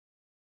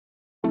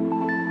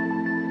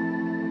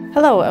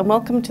Hello and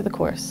welcome to the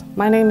course.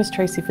 My name is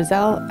Tracy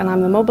Frizzell and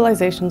I'm the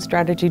Mobilization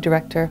Strategy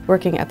Director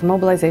working at the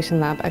Mobilization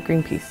Lab at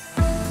Greenpeace.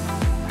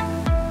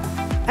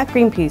 At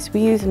Greenpeace,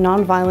 we use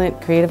non-violent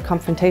creative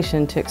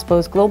confrontation to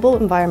expose global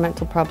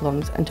environmental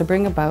problems and to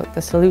bring about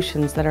the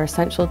solutions that are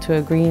essential to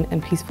a green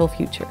and peaceful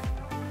future.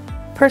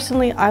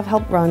 Personally, I've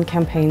helped run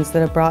campaigns that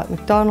have brought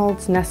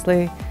McDonald's,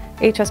 Nestle,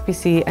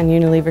 HSBC and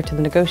Unilever to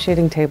the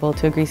negotiating table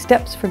to agree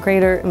steps for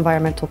greater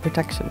environmental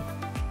protection.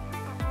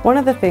 One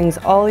of the things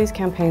all these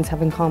campaigns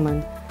have in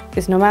common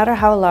is no matter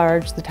how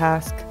large the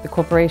task, the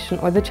corporation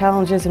or the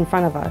challenges in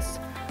front of us,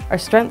 our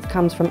strength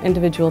comes from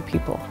individual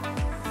people.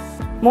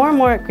 More and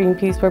more at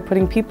Greenpeace, we're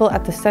putting people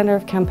at the center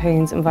of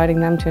campaigns, inviting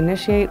them to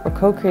initiate or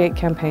co-create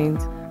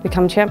campaigns,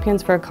 become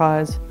champions for a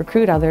cause,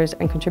 recruit others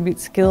and contribute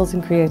skills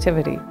and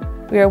creativity.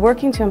 We are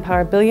working to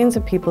empower billions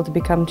of people to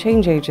become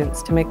change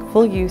agents, to make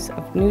full use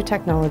of new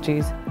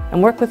technologies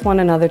and work with one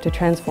another to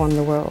transform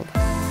the world.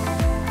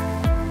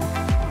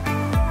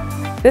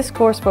 This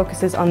course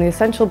focuses on the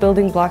essential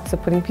building blocks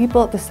of putting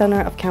people at the center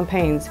of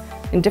campaigns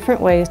in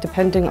different ways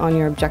depending on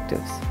your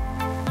objectives.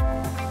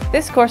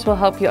 This course will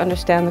help you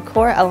understand the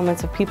core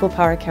elements of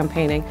people-powered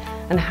campaigning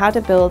and how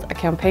to build a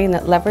campaign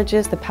that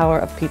leverages the power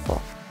of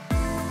people.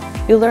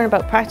 You'll learn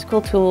about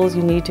practical tools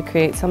you need to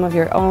create some of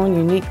your own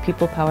unique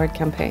people-powered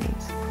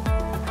campaigns.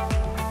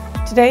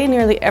 Today,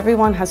 nearly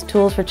everyone has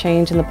tools for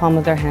change in the palm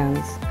of their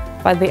hands.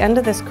 By the end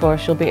of this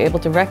course, you'll be able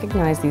to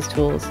recognize these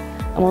tools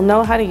and will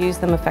know how to use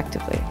them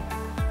effectively.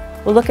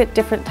 We'll look at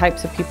different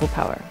types of people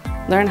power,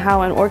 learn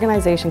how an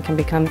organization can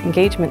become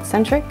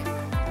engagement-centric,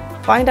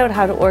 find out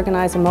how to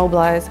organize and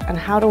mobilize, and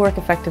how to work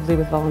effectively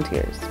with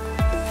volunteers.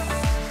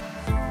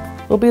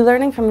 We'll be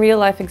learning from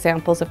real-life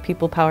examples of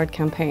people-powered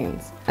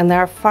campaigns, and there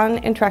are fun,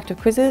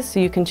 interactive quizzes so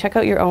you can check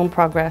out your own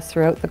progress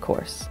throughout the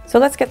course. So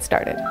let's get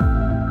started.